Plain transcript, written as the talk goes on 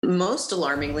Most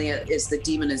alarmingly is the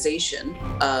demonization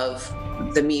of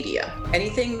the media.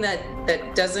 Anything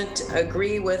that doesn't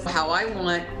agree with how I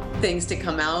want things to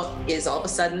come out is all of a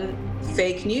sudden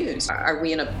fake news. Are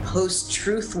we in a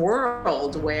post-truth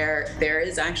world where there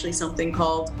is actually something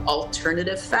called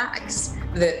alternative facts?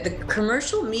 The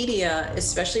commercial media,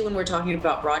 especially when we're talking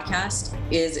about broadcast,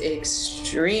 is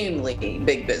extremely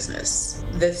big business.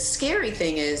 The scary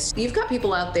thing is you've got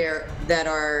people out there that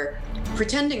are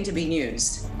pretending to be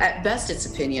news. At best, it's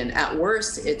opinion. At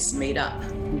worst, it's made up.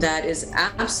 That is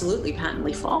absolutely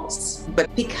patently false.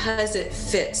 But because it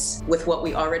fits with what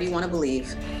we already want to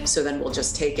believe, so then we'll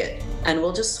just take it and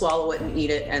we'll just swallow it and eat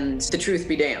it, and the truth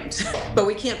be damned. But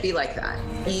we can't be like that.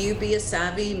 You be a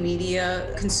savvy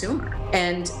media consumer.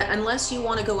 And unless you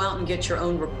want to go out and get your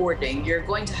own reporting, you're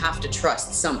going to have to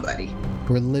trust somebody.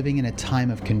 We're living in a time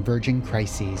of converging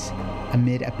crises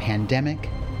amid a pandemic,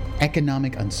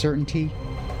 economic uncertainty,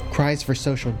 cries for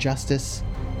social justice,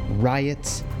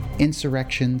 riots,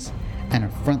 insurrections, and a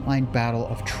frontline battle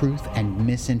of truth and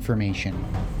misinformation.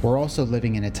 We're also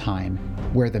living in a time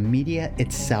where the media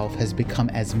itself has become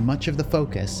as much of the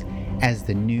focus as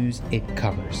the news it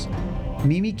covers.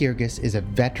 Mimi Geerges is a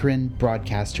veteran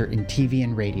broadcaster in TV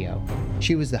and radio.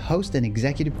 She was the host and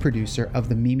executive producer of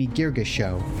The Mimi Geerges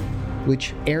Show,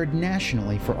 which aired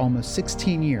nationally for almost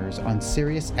 16 years on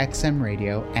Sirius XM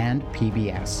Radio and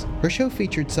PBS. Her show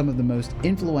featured some of the most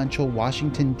influential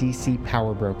Washington, D.C.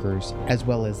 power brokers, as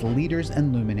well as leaders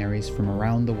and luminaries from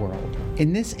around the world.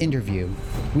 In this interview,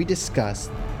 we discuss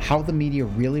how the media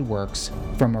really works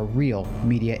from a real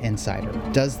media insider.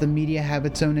 Does the media have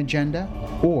its own agenda,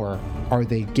 or are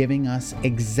they giving us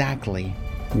exactly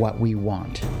what we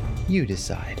want? You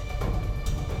decide.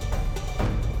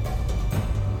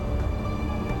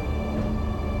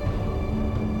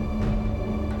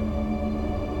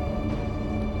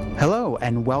 Hello,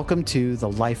 and welcome to the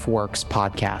LifeWorks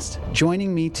podcast.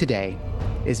 Joining me today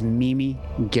is Mimi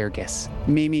Geerges.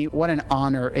 Mimi, what an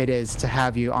honor it is to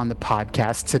have you on the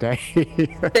podcast today.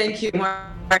 Thank you,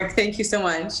 Mark. Thank you so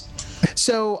much.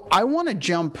 So I want to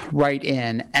jump right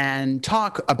in and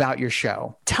talk about your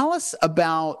show. Tell us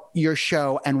about your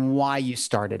show and why you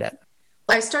started it.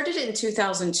 I started it in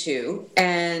 2002,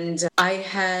 and I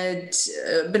had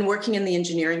been working in the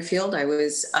engineering field. I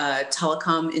was a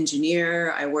telecom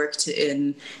engineer. I worked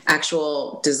in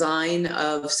actual design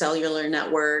of cellular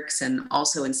networks and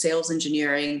also in sales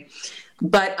engineering.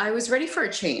 But I was ready for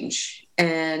a change,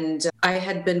 and I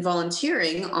had been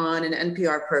volunteering on an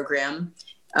NPR program,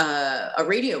 a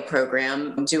radio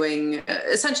program, doing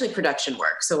essentially production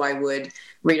work. So I would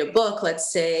read a book,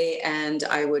 let's say, and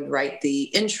I would write the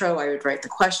intro, I would write the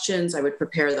questions, I would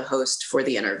prepare the host for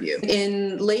the interview.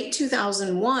 In late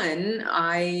 2001,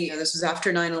 this was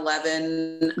after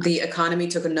 9/11, the economy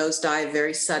took a nosedive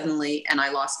very suddenly, and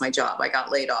I lost my job. I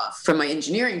got laid off from my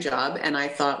engineering job, and I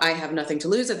thought, I have nothing to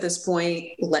lose at this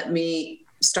point. Let me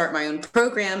start my own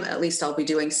program. At least I'll be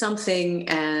doing something.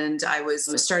 And I was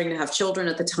starting to have children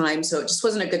at the time, so it just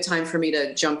wasn't a good time for me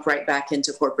to jump right back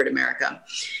into corporate America.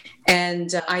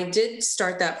 And I did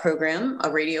start that program,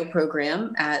 a radio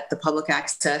program at the public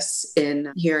access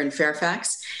here in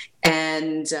Fairfax,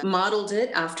 and modeled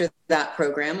it after that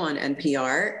program on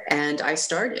NPR. And I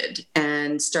started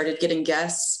getting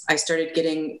guests. I started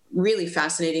getting really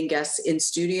fascinating guests in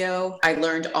studio. I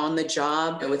learned on the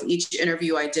job. With each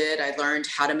interview I did, I learned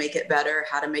how to make it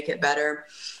better,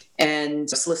 and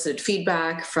solicited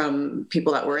feedback from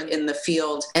people that were in the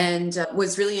field, and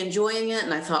was really enjoying it.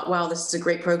 And I thought, wow, this is a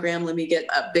great program. Let me get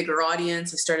a bigger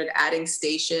audience. I started adding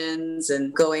stations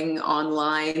and going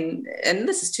online. And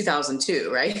this is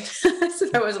 2002, right? So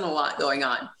there wasn't a lot going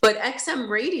on. But XM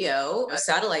radio,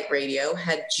 satellite radio,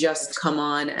 had just come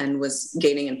on and was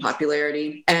gaining in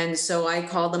popularity. And so I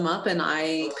called them up and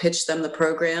I pitched them the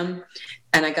program.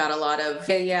 And I got a lot of,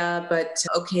 yeah, but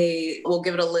okay, we'll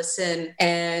give it a listen.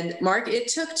 And Mark, it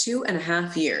took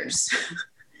 2.5 years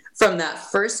from that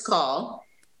first call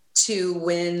to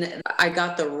when I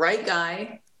got the right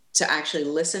guy to actually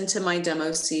listen to my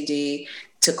demo CD,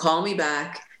 to call me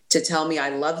back, to tell me I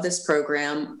love this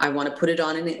program, I want to put it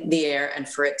on in the air, and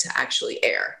for it to actually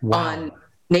air on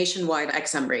nationwide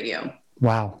XM radio.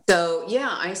 Wow. So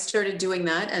yeah, I started doing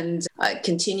that and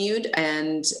continued,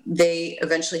 and they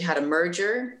eventually had a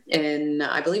merger in,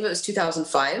 I believe it was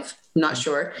 2005, I'm not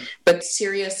sure, but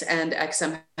Sirius and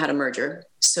XM had a merger.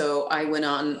 So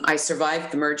I survived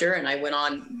the merger and I went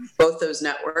on both those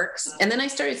networks. And then I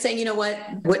started saying, you know what,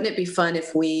 wouldn't it be fun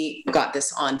if we got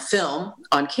this on film,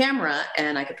 on camera,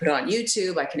 and I could put it on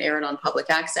YouTube, I can air it on public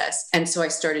access. And so I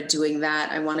started doing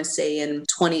that, I want to say in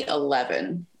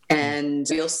 2011. And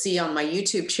you'll see on my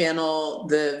YouTube channel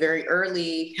the very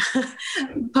early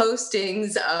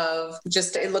postings of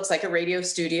just, it looks like a radio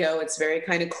studio. It's very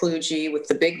kind of kludgy with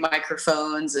the big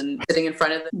microphones and sitting in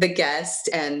front of the guest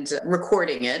and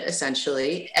recording it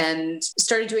essentially, and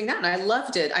started doing that. And I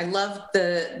loved it. I loved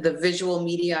the visual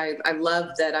media. I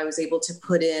loved that I was able to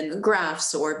put in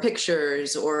graphs or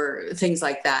pictures or things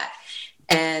like that.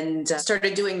 And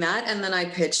started doing that. And then I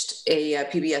pitched a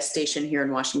PBS station here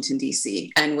in Washington,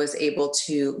 D.C., and was able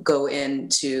to go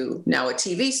into now a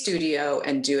TV studio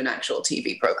and do an actual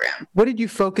TV program. What did you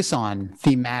focus on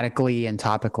thematically and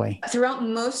topically? Throughout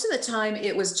most of the time,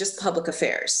 it was just public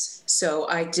affairs. So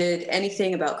I did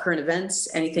anything about current events,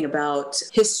 anything about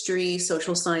history,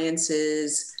 social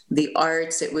sciences, the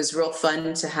arts. It was real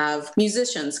fun to have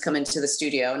musicians come into the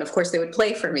studio. And of course, they would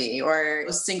play for me, or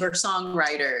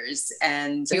singer-songwriters.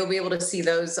 And you'll be able to see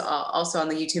those also on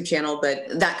the YouTube channel. But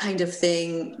that kind of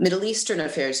thing, Middle Eastern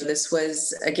affairs. This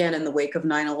was, again, in the wake of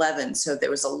 9/11. So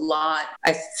there was a lot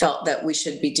I felt that we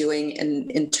should be doing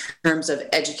in terms of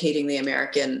educating the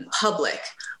American public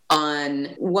on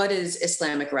what is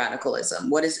Islamic radicalism,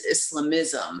 what is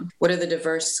Islamism, what are the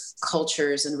diverse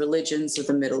cultures and religions of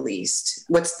the Middle East,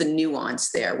 what's the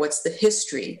nuance there, what's the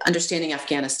history, understanding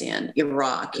Afghanistan,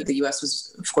 Iraq. The U.S.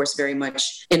 was, of course, very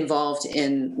much involved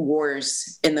in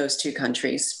wars in those two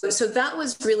countries. So that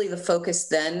was really the focus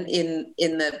then. In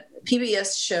the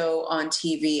PBS show on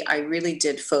TV, I really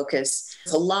did focus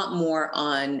a lot more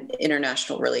on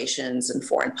international relations and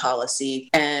foreign policy,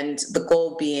 and the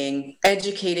goal being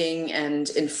educating and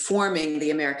informing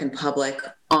the American public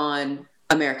on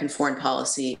American foreign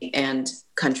policy and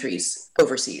countries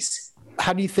overseas.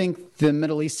 How do you think the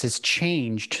Middle East has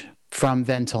changed from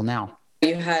then till now?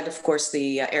 You had, of course,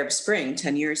 the Arab Spring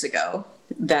 10 years ago.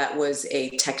 That was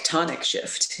a tectonic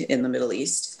shift in the Middle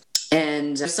East.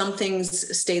 And some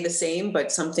things stay the same,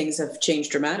 but some things have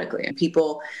changed dramatically. And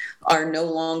people are no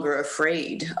longer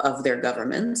afraid of their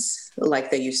governments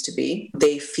like they used to be.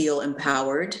 They feel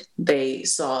empowered. They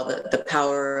saw the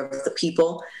power of the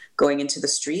people going into the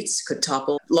streets could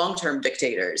topple long-term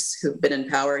dictators who've been in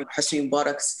power. Hosni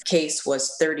Mubarak's case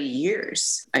was 30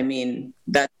 years. I mean,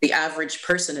 that the average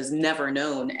person has never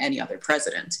known any other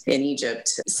president in Egypt.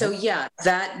 So yeah,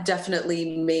 that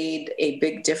definitely made a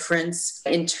big difference.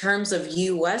 In terms of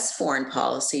U.S. foreign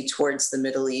policy towards the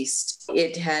Middle East,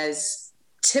 it has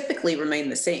typically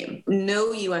remained the same.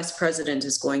 No U.S. president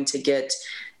is going to get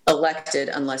elected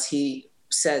unless he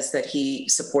says that he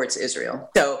supports Israel.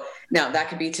 So now that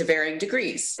could be to varying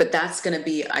degrees, but that's going to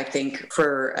be, I think,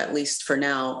 for at least for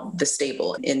now, the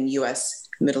stable in U.S.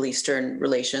 Middle Eastern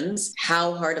relations.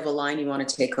 How hard of a line you want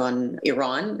to take on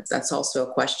Iran, that's also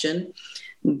a question.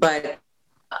 But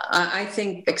I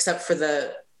think, except for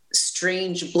the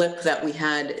strange blip that we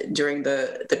had during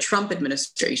the Trump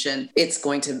administration, it's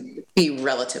going to be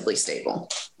relatively stable.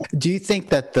 Do you think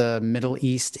that the Middle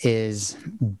East is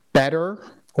better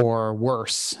or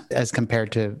worse as compared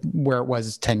to where it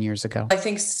was 10 years ago? I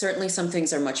think certainly some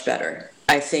things are much better.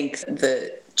 I think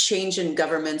the change in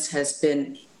governments has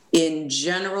been, in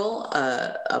general,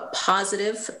 a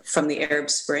positive from the Arab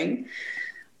Spring.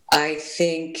 I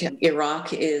think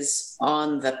Iraq is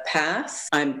on the path.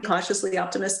 I'm cautiously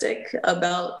optimistic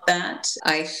about that.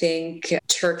 I think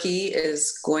Turkey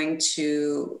is going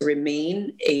to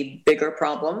remain a bigger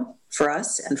problem for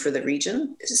us and for the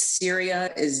region.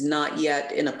 Syria is not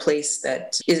yet in a place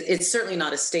that it's certainly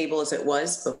not as stable as it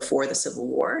was before the civil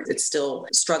war. It's still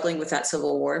struggling with that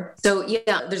civil war. So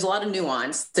yeah, there's a lot of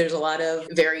nuance. There's a lot of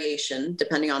variation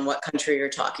depending on what country you're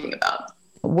talking about.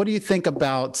 What do you think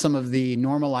about some of the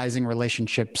normalizing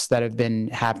relationships that have been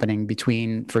happening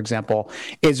between, for example,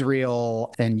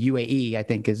 Israel and UAE, I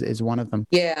think is one of them?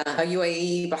 Yeah,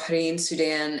 UAE, Bahrain,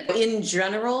 Sudan. In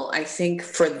general, I think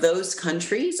for those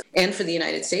countries and for the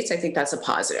United States, I think that's a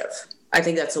positive. I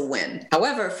think that's a win.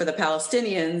 However, for the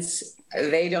Palestinians,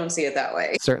 they don't see it that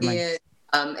way. Certainly.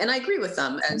 And I agree with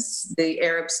them, as the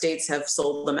Arab states have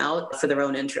sold them out for their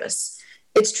own interests.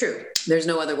 It's true. There's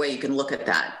no other way you can look at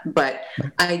that. But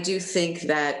I do think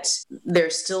that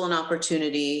there's still an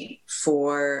opportunity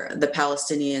for the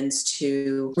Palestinians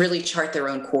to really chart their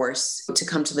own course, to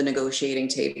come to the negotiating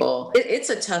table. It's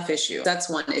a tough issue. That's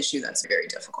one issue that's very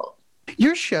difficult.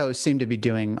 Your shows seem to be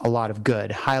doing a lot of good,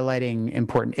 highlighting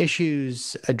important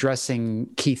issues, addressing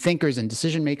key thinkers and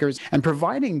decision makers, and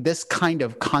providing this kind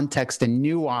of context and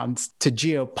nuance to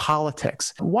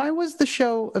geopolitics. Why was the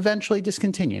show eventually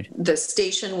discontinued? The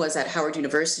station was at Howard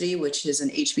University, which is an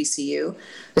HBCU,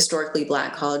 historically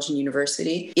Black college and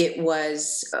university. It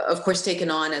was, of course,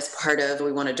 taken on as part of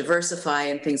we want to diversify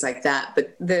and things like that.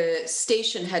 But the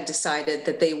station had decided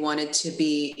that they wanted to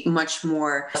be much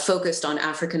more focused on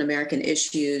African American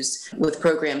issues with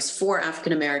programs for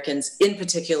African Americans, in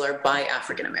particular by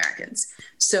African Americans.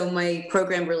 So my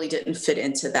program really didn't fit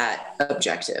into that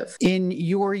objective. In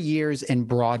your years in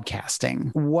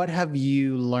broadcasting, what have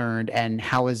you learned and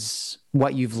how has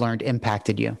what you've learned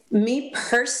impacted you? Me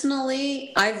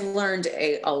personally, I've learned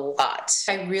a lot.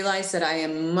 I realize that I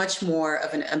am much more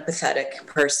of an empathetic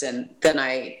person than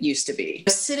I used to be.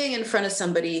 Sitting in front of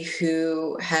somebody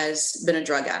who has been a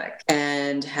drug addict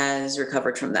and has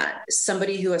recovered from that,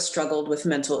 somebody who has struggled with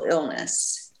mental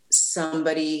illness,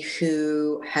 somebody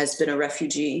who has been a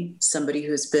refugee, somebody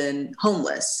who's been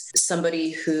homeless,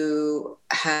 somebody who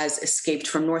has escaped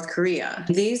from North Korea.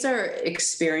 These are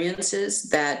experiences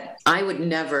that I would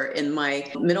never in my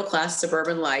middle-class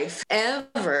suburban life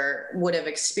ever would have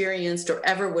experienced or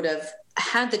ever would have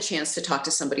had the chance to talk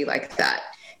to somebody like that.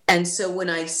 And so when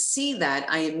I see that,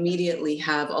 I immediately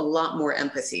have a lot more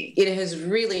empathy. It has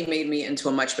really made me into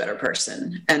a much better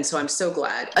person. And so I'm so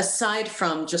glad. Aside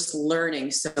from just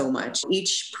learning so much,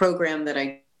 each program that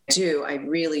I do, I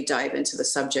really dive into the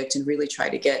subject and really try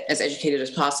to get as educated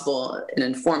as possible and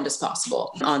informed as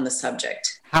possible on the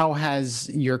subject. How has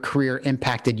your career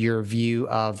impacted your view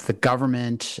of the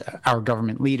government, our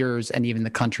government leaders, and even the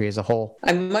country as a whole?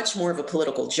 I'm much more of a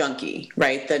political junkie,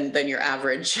 right, than your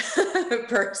average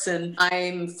person.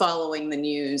 I'm following the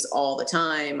news all the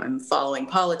time. I'm following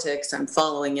politics. I'm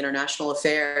following international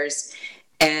affairs.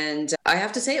 And I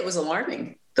have to say it was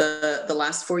alarming. The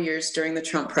last 4 years during the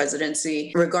Trump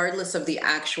presidency, regardless of the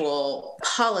actual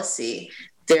policy,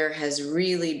 there has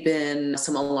really been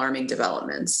some alarming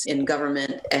developments in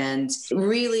government and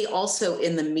really also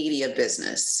in the media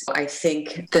business. I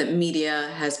think that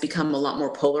media has become a lot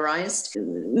more polarized,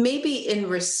 maybe in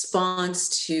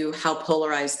response to how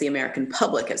polarized the American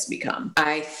public has become.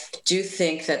 I do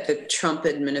think that the Trump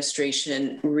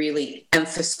administration really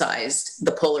emphasized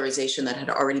the polarization that had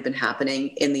already been happening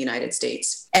in the United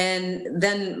States. And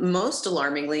then most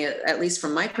alarmingly, at least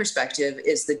from my perspective,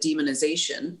 is the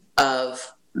demonization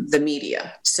of the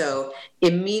media. So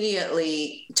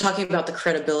immediately talking about the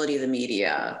credibility of the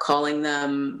media, calling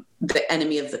them the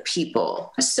enemy of the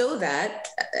people, so that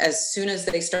as soon as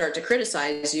they start to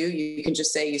criticize you, you can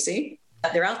just say, you see,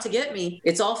 they're out to get me.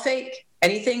 It's all fake.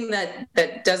 Anything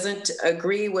that doesn't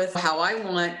agree with how I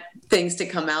want things to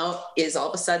come out is all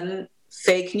of a sudden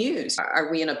fake news.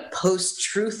 Are we in a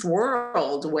post-truth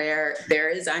world where there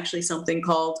is actually something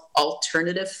called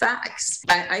alternative facts?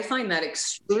 I find that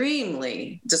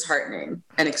extremely disheartening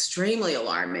and extremely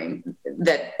alarming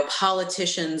that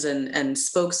politicians and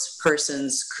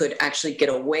spokespersons could actually get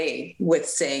away with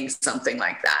saying something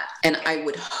like that. And I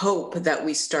would hope that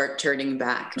we start turning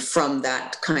back from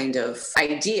that kind of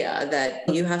idea that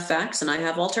you have facts and I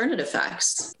have alternative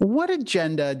facts. What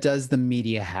agenda does the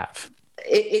media have?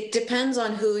 It depends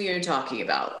on who you're talking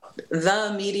about.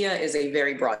 The media is a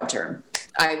very broad term.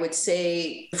 I would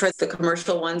say for the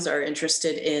commercial ones are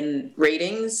interested in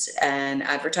ratings and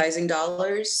advertising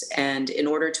dollars. And in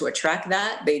order to attract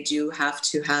that, they do have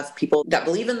to have people that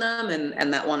believe in them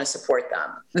and that want to support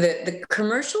them. The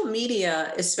commercial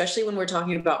media, especially when we're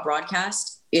talking about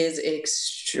broadcast, is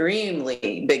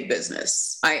extremely big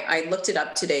business. I looked it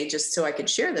up today just so I could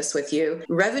share this with you.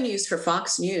 Revenues for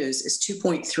Fox News is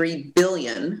 $2.3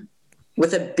 billion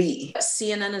with a B.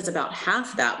 CNN is about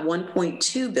half that,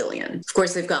 $1.2 billion. Of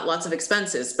course, they've got lots of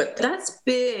expenses, but that's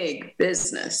big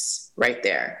business right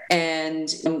there.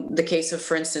 And in the case of,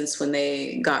 for instance, when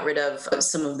they got rid of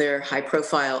some of their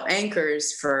high-profile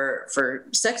anchors for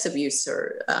sex abuse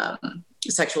or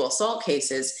sexual assault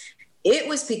cases, it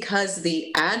was because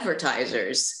the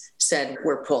advertisers said,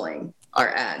 we're pulling our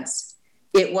ads.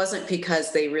 It wasn't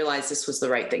because they realized this was the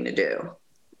right thing to do,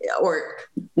 or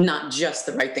not just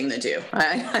the right thing to do.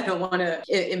 I don't want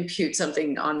to impute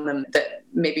something on them that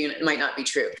maybe might not be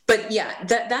true. But yeah,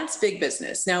 that's big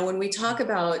business. Now, when we talk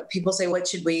about people say, what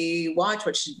should we watch?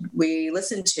 What should we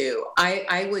listen to?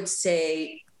 I would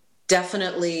say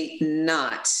definitely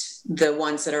not the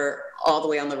ones that are all the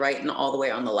way on the right and all the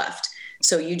way on the left.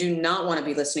 So you do not want to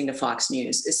be listening to Fox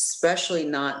News, especially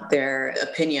not their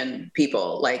opinion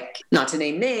people, like, not to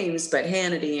name names, but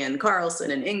Hannity and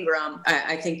Carlson and Ingram.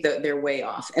 I think that they're way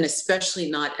off, and especially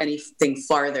not anything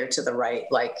farther to the right,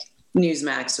 like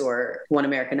Newsmax or One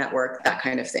America Network, that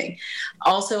kind of thing.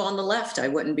 Also on the left, I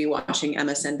wouldn't be watching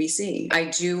MSNBC. I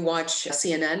do watch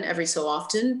CNN every so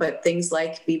often, but things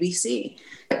like BBC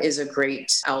is a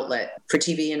great outlet for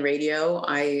TV and radio.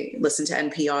 I listen to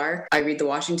NPR. I read the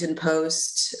Washington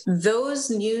Post. Those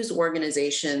news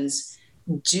organizations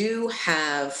do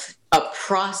have a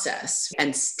process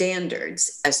and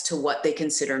standards as to what they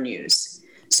consider news.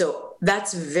 So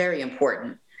that's very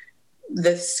important.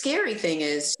 The scary thing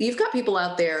is you've got people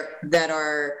out there that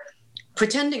are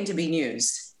pretending to be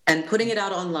news and putting it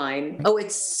out online. Oh,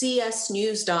 it's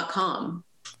csnews.com.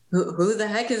 Who the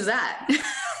heck is that?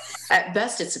 At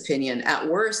best, it's opinion. At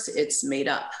worst, it's made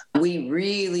up. We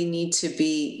really need to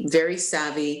be very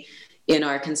savvy in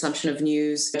our consumption of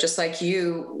news. Just like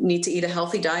you need to eat a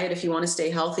healthy diet if you want to stay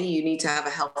healthy, you need to have a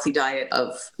healthy diet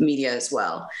of media as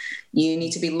well. You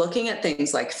need to be looking at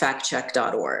things like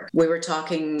factcheck.org. We were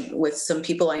talking with some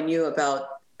people I knew about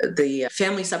the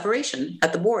family separation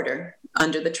at the border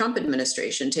under the Trump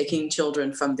administration, taking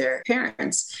children from their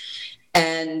parents.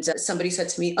 And somebody said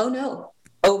to me, oh no,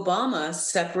 Obama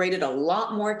separated a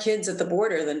lot more kids at the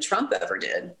border than Trump ever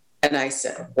did. And I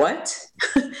said, what?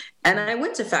 And I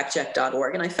went to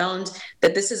factcheck.org and I found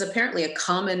that this is apparently a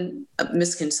common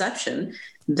misconception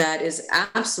that is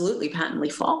absolutely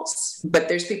patently false. But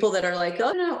there's people that are like,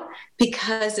 oh no,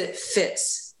 because it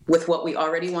fits with what we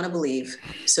already want to believe.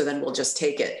 So then we'll just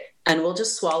take it and we'll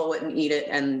just swallow it and eat it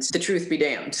and the truth be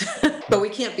damned. But we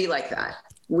can't be like that.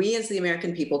 We as the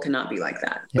American people cannot be like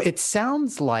that. It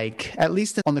sounds like, at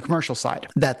least on the commercial side,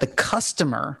 that the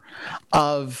customer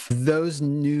of those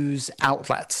news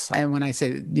outlets, and when I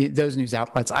say those news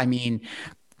outlets, I mean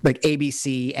like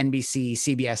ABC, NBC,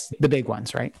 CBS, the big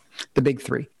ones, right? The big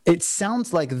three. It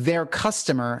sounds like their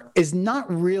customer is not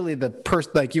really the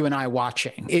person like you and I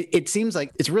watching. It seems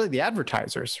like it's really the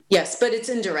advertisers. Yes, but it's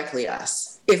indirectly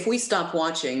us. If we stop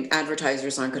watching,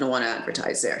 advertisers aren't going to want to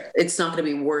advertise there. It's not going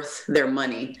to be worth their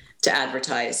money to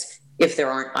advertise if there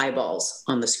aren't eyeballs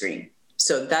on the screen.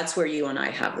 So that's where you and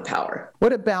I have the power.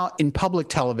 What about in public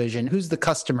television? Who's the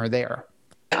customer there?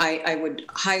 I would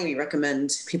highly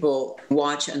recommend people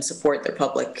watch and support their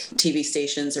public TV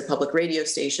stations or public radio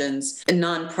stations and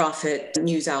nonprofit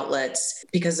news outlets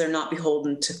because they're not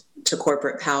beholden to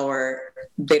corporate power.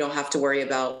 They don't have to worry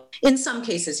about, in some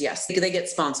cases, yes, they get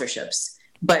sponsorships,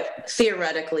 but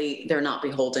theoretically, they're not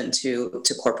beholden to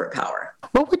corporate power.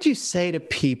 What would you say to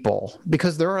people,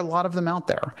 because there are a lot of them out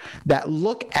there, that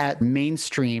look at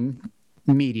mainstream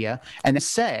media and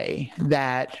say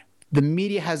that the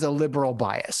media has a liberal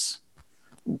bias?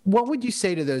 What would you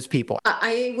say to those people?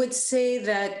 I would say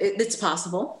that it's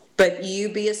possible, but you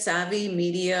be a savvy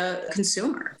media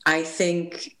consumer. I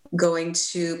think going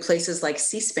to places like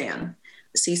C-SPAN,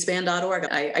 cspan.org.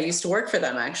 I used to work for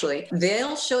them, actually.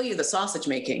 They'll show you the sausage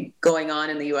making going on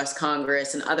in the U.S.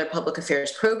 Congress and other public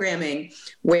affairs programming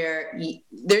where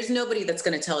there's nobody that's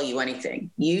going to tell you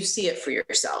anything. You see it for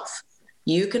yourself.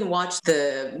 You can watch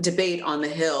the debate on the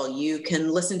Hill. You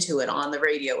can listen to it on the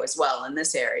radio as well in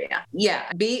this area.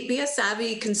 Yeah, be a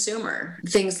savvy consumer.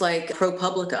 Things like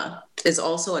ProPublica is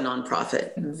also a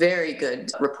nonprofit. Very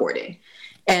good reporting.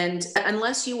 And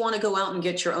unless you want to go out and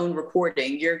get your own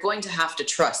reporting, you're going to have to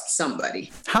trust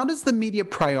somebody. How does the media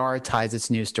prioritize its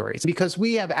news stories? Because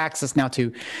we have access now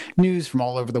to news from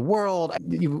all over the world.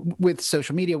 With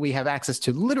social media, we have access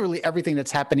to literally everything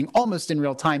that's happening almost in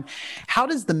real time. How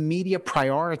does the media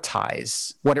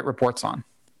prioritize what it reports on?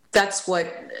 That's what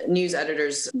news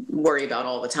editors worry about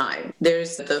all the time.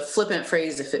 There's the flippant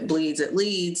phrase, if it bleeds, it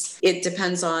leads. It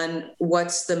depends on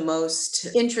what's the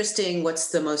most interesting, what's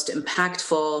the most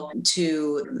impactful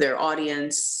to their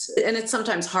audience. And it's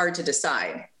sometimes hard to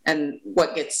decide and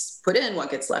what gets put in,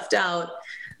 what gets left out.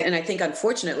 And I think,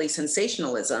 unfortunately,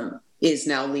 sensationalism is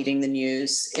now leading the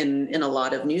news in a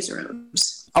lot of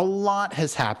newsrooms. A lot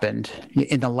has happened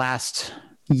in the last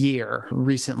year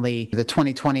recently. The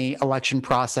 2020 election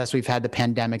process, we've had the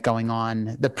pandemic going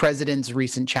on, the president's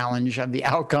recent challenge of the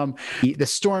outcome, the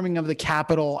storming of the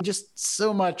Capitol, just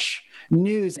so much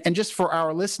news. And just for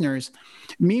our listeners,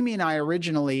 Mimi and I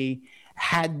originally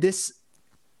had this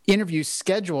interview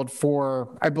scheduled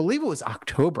for, I believe it was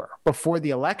October before the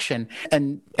election.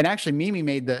 And actually Mimi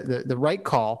made the right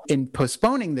call in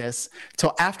postponing this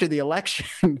till after the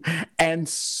election. And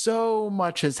so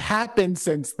much has happened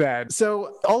since then.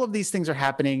 So all of these things are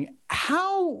happening.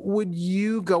 How would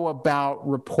you go about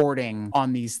reporting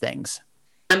on these things?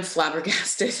 I'm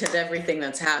flabbergasted at everything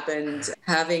that's happened.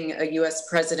 Having a US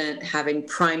president having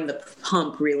primed the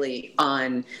pump really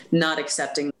on not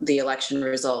accepting the election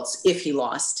results if he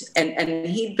lost. And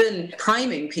he'd been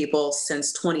priming people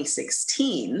since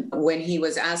 2016 when he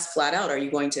was asked flat out, are you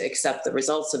going to accept the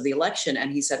results of the election?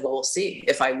 And he said, well, we'll see.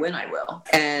 If I win, I will.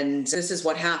 And this is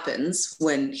what happens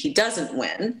when he doesn't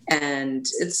win. And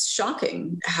it's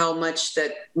shocking how much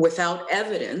that without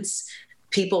evidence,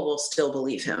 people will still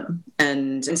believe him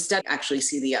and instead actually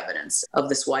see the evidence of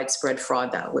this widespread fraud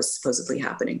that was supposedly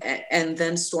happening. And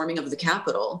then storming of the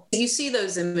Capitol. You see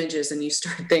those images and you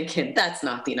start thinking, that's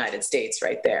not the United States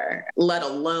right there, let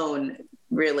alone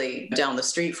really down the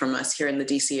street from us here in the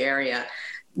DC area.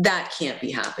 That can't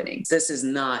be happening. This is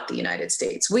not the United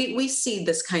States. We see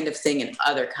this kind of thing in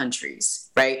other countries,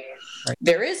 right? Right.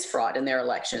 There is fraud in their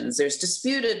elections. There's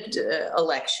disputed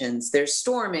elections. There's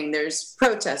storming. There's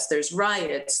protests. There's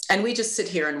riots. And we just sit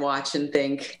here and watch and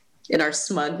think in our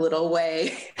smug little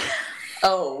way,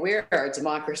 oh, we're a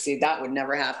democracy. That would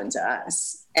never happen to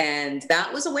us. And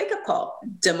that was a wake-up call.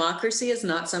 Democracy is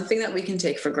not something that we can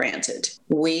take for granted.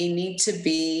 We need to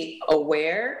be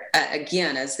aware,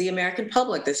 again, as the American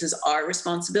public, this is our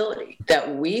responsibility,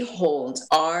 that we hold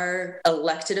our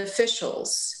elected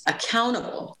officials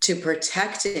accountable to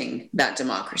protecting that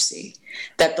democracy,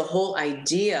 that the whole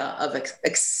idea of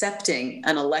accepting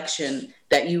an election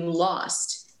that you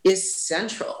lost is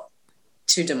central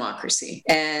to democracy.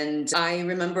 And I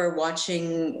remember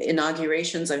watching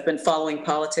inaugurations. I've been following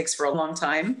politics for a long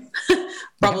time,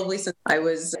 probably since I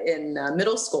was in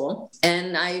middle school.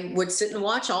 And I would sit and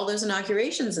watch all those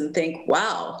inaugurations and think,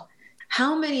 wow,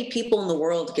 how many people in the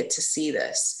world get to see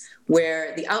this,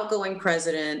 where the outgoing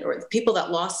president or the people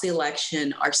that lost the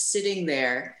election are sitting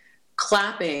there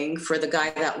clapping for the guy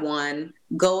that won,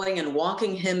 going and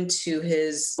walking him to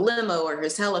his limo or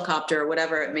his helicopter or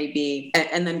whatever it may be,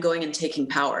 and then going and taking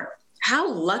power.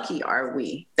 How lucky are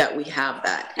we that we have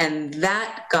that? And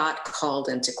that got called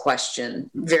into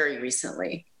question very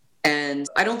recently. And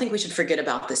I don't think we should forget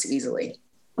about this easily.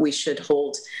 We should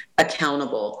hold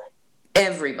accountable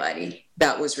everybody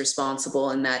that was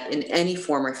responsible in that in any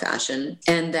form or fashion.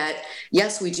 And that,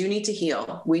 yes, we do need to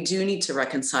heal. We do need to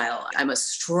reconcile. I'm a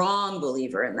strong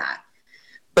believer in that.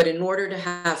 But in order to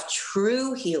have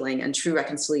true healing and true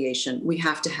reconciliation, we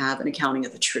have to have an accounting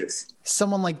of the truth.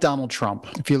 Someone like Donald Trump,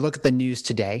 if you look at the news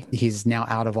today, he's now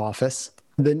out of office.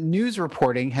 The news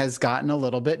reporting has gotten a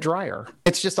little bit drier.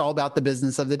 It's just all about the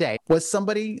business of the day. Was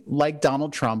somebody like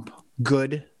Donald Trump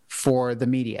good for the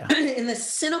media? In the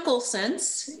cynical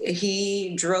sense,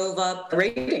 he drove up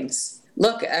ratings.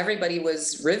 Look, everybody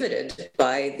was riveted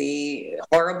by the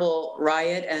horrible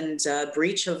riot and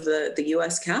breach of the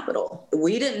U.S. Capitol.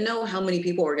 We didn't know how many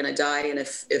people were going to die and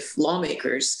if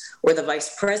lawmakers or the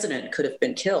vice president could have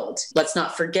been killed. Let's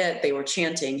not forget they were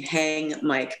chanting, "Hang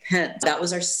Mike Pence." That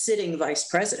was our sitting vice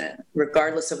president,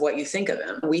 regardless of what you think of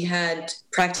him. We had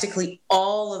practically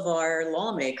all of our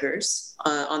lawmakers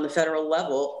on the federal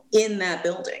level in that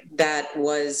building that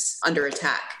was under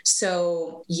attack.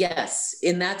 So yes,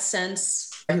 in that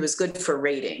sense, he was good for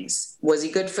ratings. Was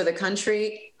he good for the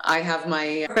country? I have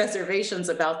my reservations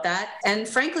about that. And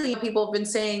frankly, people have been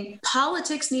saying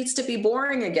politics needs to be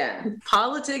boring again.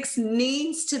 Politics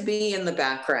needs to be in the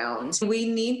background. We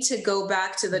need to go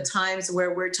back to the times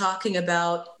where we're talking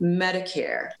about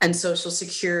Medicare and Social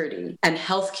Security and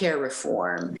healthcare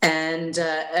reform and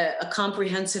a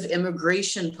comprehensive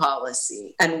immigration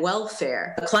policy and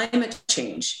welfare, climate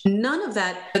change. None of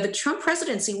that. The Trump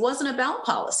presidency wasn't about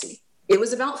policy. It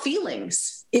was about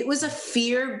feelings. It was a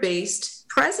fear-based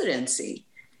presidency.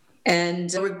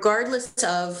 And regardless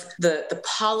of the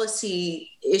policy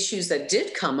issues that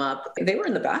did come up, they were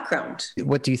in the background.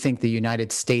 What do you think the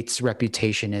United States'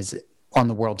 reputation is on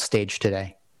the world stage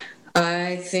today?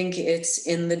 I think it's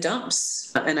in the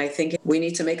dumps, and I think we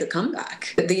need to make a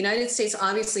comeback. The United States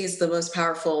obviously is the most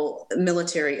powerful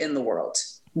military in the world.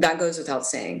 That goes without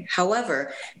saying.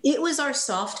 However, it was our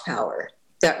soft power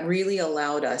that really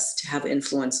allowed us to have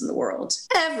influence in the world.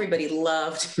 Everybody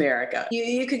loved America.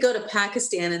 You could go to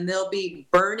Pakistan and they'll be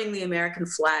burning the American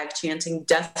flag, chanting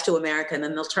 "Death to America," and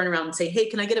then they'll turn around and say, "Hey,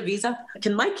 can I get a visa?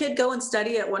 Can my kid go and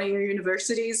study at one of your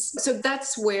universities?" So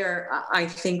that's where I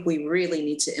think we really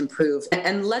need to improve.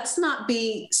 And let's not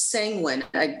be sanguine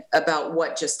about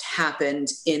what just happened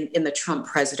in the Trump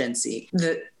presidency.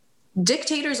 The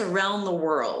dictators around the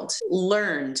world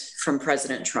learned from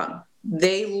President Trump.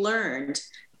 They learned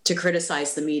to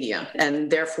criticize the media, and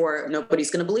therefore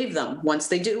nobody's going to believe them. Once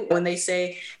they do, when they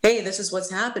say, "Hey, this is what's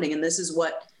happening and this is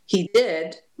what he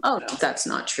did," oh, no, that's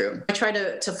not true. I try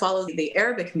to follow the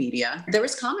Arabic media. There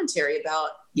was commentary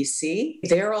about You see,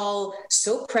 they're all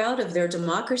so proud of their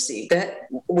democracy that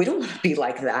we don't want to be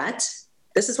like that.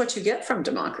 This is what you get from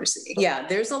democracy. Yeah,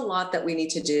 there's a lot that we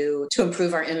need to do to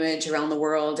improve our image around the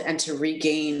world and to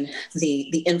regain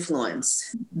the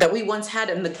influence that we once had,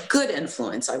 and the good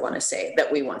influence, I want to say, that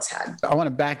we once had. I want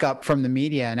to back up from the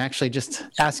media and actually just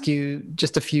ask you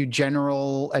just a few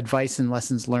general advice and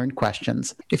lessons learned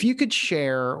questions. If you could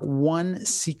share one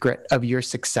secret of your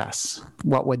success,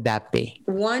 what would that be?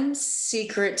 One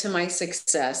secret to my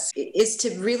success is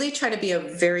to really try to be a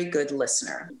very good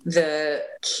listener. The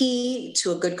key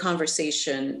to a good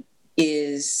conversation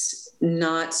is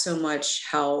not so much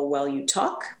how well you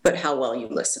talk, but how well you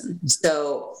listen.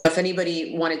 So if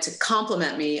anybody wanted to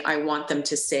compliment me, I want them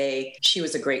to say, she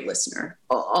was a great listener.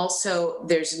 Also,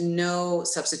 there's no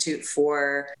substitute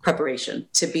for preparation,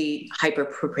 to be hyper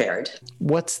prepared.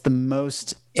 What's the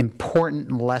most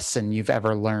important lesson you've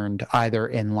ever learned, either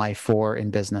in life or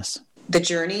in business? The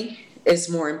journey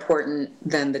is more important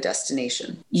than the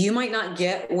destination. You might not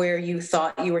get where you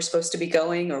thought you were supposed to be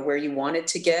going or where you wanted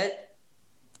to get,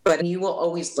 but you will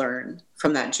always learn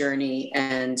from that journey.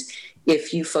 And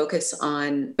if you focus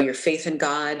on your faith in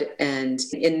God and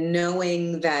in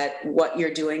knowing that what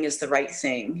you're doing is the right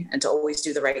thing and to always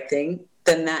do the right thing,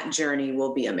 then that journey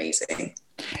will be amazing.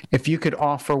 If you could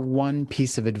offer one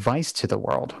piece of advice to the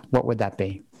world, what would that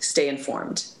be? Stay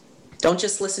informed. Don't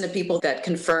just listen to people that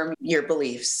confirm your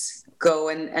beliefs. Go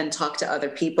and talk to other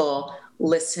people,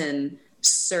 listen,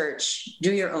 search,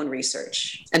 do your own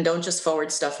research, and don't just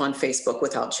forward stuff on Facebook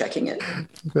without checking it.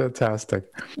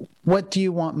 Fantastic. What do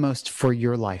you want most for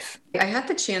your life? I had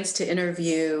the chance to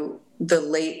interview the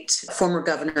late former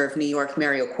governor of New York,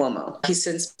 Mario Cuomo. He's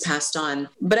since passed on.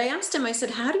 But I asked him, I said,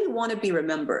 how do you want to be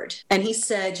remembered? And he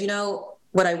said,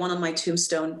 what I want on my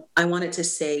tombstone, I want it to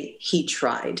say, he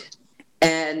tried.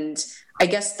 And I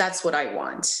guess that's what I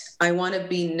want. I want to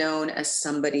be known as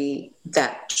somebody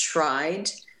that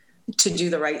tried to do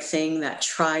the right thing, that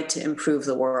tried to improve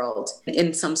the world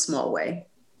in some small way.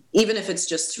 Even if it's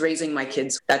just raising my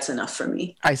kids, that's enough for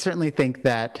me. I certainly think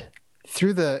that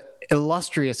through the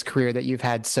illustrious career that you've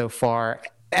had so far,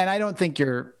 and I don't think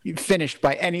you're finished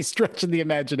by any stretch of the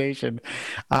imagination.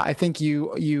 I think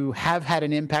you have had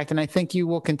an impact, and I think you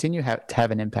will continue to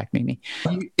have an impact, Mimi.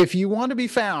 If you want to be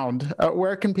found,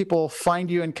 where can people find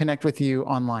you and connect with you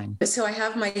online? So I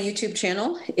have my YouTube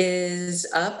channel is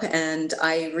up, and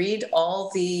I read all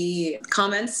the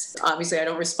comments. Obviously, I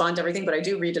don't respond to everything, but I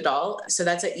do read it all. So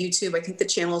that's at YouTube. I think the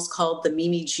channel is called The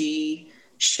Mimi G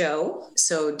Show.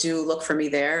 So do look for me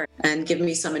there and give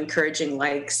me some encouraging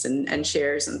likes and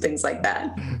shares and things like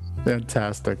that.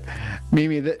 Fantastic.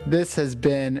 Mimi, this has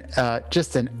been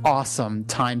just an awesome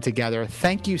time together.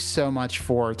 Thank you so much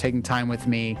for taking time with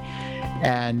me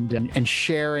and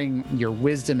sharing your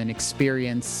wisdom and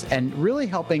experience and really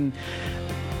helping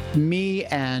me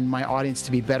and my audience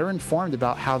to be better informed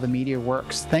about how the media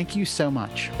works. Thank you so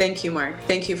much. Thank you, Mark.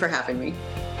 Thank you for having me.